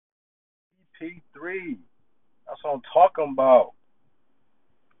CP3. That's what I'm talking about.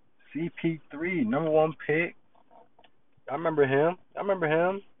 CP3, number one pick. I remember him. I remember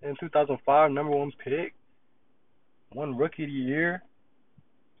him in 2005, number one pick. One rookie of the year.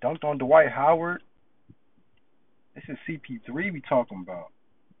 Dunked on Dwight Howard. This is CP3 we talking about.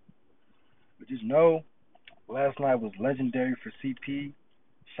 But just know, last night was legendary for CP.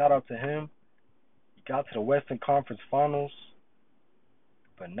 Shout out to him. He got to the Western Conference Finals.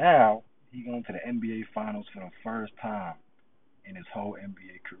 But now, he going to the NBA Finals for the first time in his whole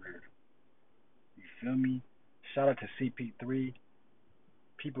NBA career. You feel me? Shout out to CP3.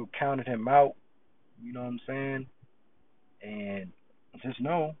 People counted him out. You know what I'm saying? And just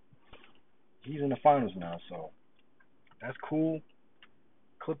know he's in the finals now, so that's cool.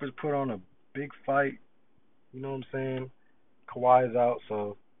 Clippers put on a big fight. You know what I'm saying? Kawhi's out,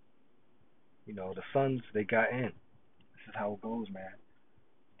 so the Suns they got in. This is how it goes, man.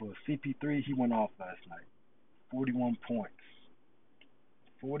 But CP3 he went off last night. 41 points.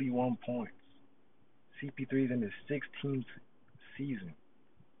 41 points. CP3's in his 16th season,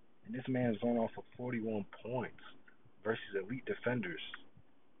 and this man is going off for 41 points versus elite defenders.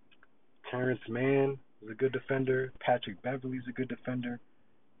 Terrence Mann is a good defender. Patrick Beverly's a good defender.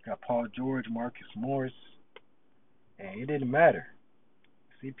 Got Paul George, Marcus Morris, and it didn't matter.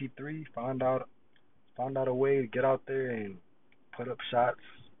 CP3 found out a way to get out there and put up shots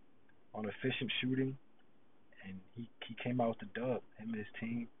on efficient shooting, and he came out with the dub. Him and his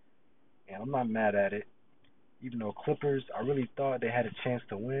team, and I'm not mad at it. Even though Clippers, I really thought they had a chance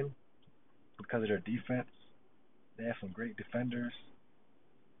to win because of their defense. They have some great defenders,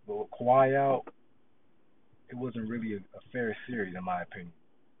 but with Kawhi out, it wasn't really a fair series in my opinion.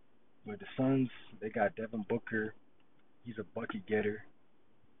 With the Suns, they got Devin Booker. He's a bucket getter.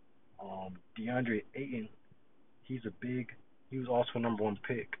 DeAndre Ayton, he's a big. He was also a number one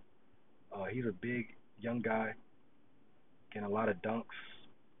pick. He's a big young guy, getting a lot of dunks,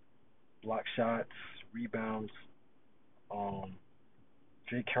 block shots, rebounds. Um,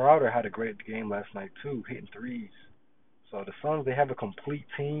 Jay Crowder had a great game last night too, hitting threes. So the Suns, they have a complete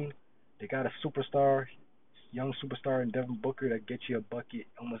team. They got a superstar, young superstar in Devin Booker that gets you a bucket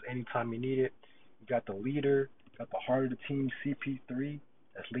almost anytime you need it. You got the leader, got the heart of the team, CP3,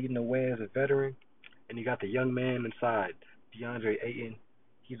 that's leading the way as a veteran. And you got the young man inside, DeAndre Ayton.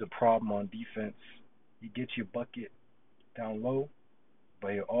 He's a problem on defense. He gets you a bucket down low,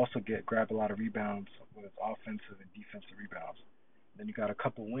 but he'll also grab a lot of rebounds with his offensive and defensive rebounds. Then you got a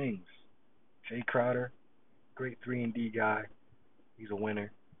couple wings. Jay Crowder, great 3 and D guy. He's a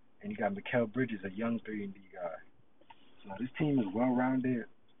winner. And you got Mikal Bridges, a young 3 and D guy. So this team is well rounded.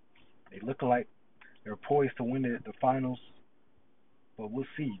 They looking like they're poised to win the finals, but we'll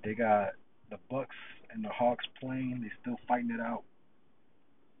see. They got the Bucks and the Hawks playing. They're still fighting it out.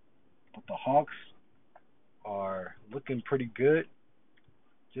 But the Hawks are looking pretty good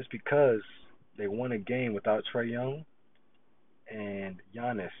just because they won a game without Trae Young and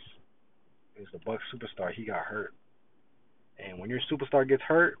Giannis is the Bucks superstar. He got hurt. And when your superstar gets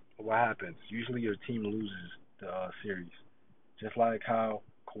hurt, what happens? Usually your team loses the series. Just like how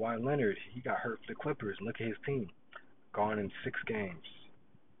Kawhi Leonard, he got hurt for the Clippers. Look at his team, gone in 6 games.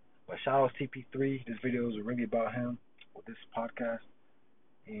 But shout out CP3. This video is really about him with this podcast.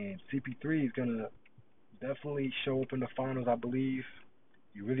 And CP3 is gonna definitely show up in the finals, I believe.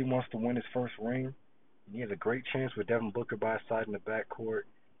 He really wants to win his first ring. And he has a great chance with Devin Booker by his side in the backcourt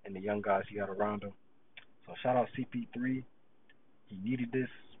and the young guys he got around him. So shout out CP3. He needed this.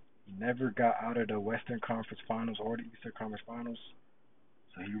 He never got out of the Western Conference Finals or the Eastern Conference Finals.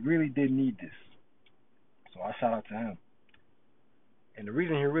 So he really did need this. So I shout out to him. And the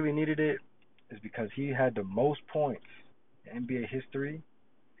reason he really needed it is because he had the most points in NBA history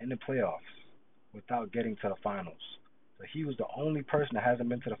in the playoffs without getting to the finals. So he was the only person that hasn't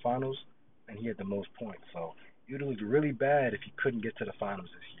been to the finals, and he had the most points. So it would look really bad if he couldn't get to the finals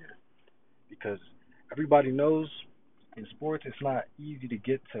this year, because everybody knows in sports it's not easy to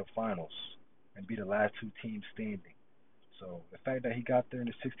get to finals and be the last 2 teams standing. So the fact that he got there in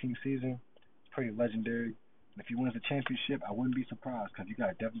the 16th season, pretty legendary. And if he wins the championship, I wouldn't be surprised because you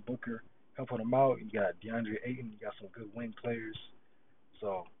got Devin Booker helping him out. You got DeAndre Ayton. You got some good wing players.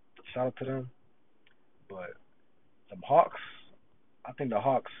 So shout out to them. But the Hawks, I think the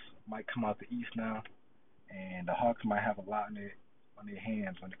Hawks might come out the East now, and the Hawks might have a lot on their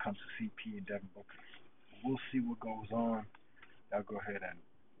hands when it comes to CP and Devin Booker. We'll see what goes on. Y'all go ahead and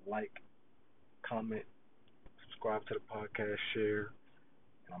like, comment, subscribe to the podcast, share,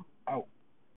 and I'm out.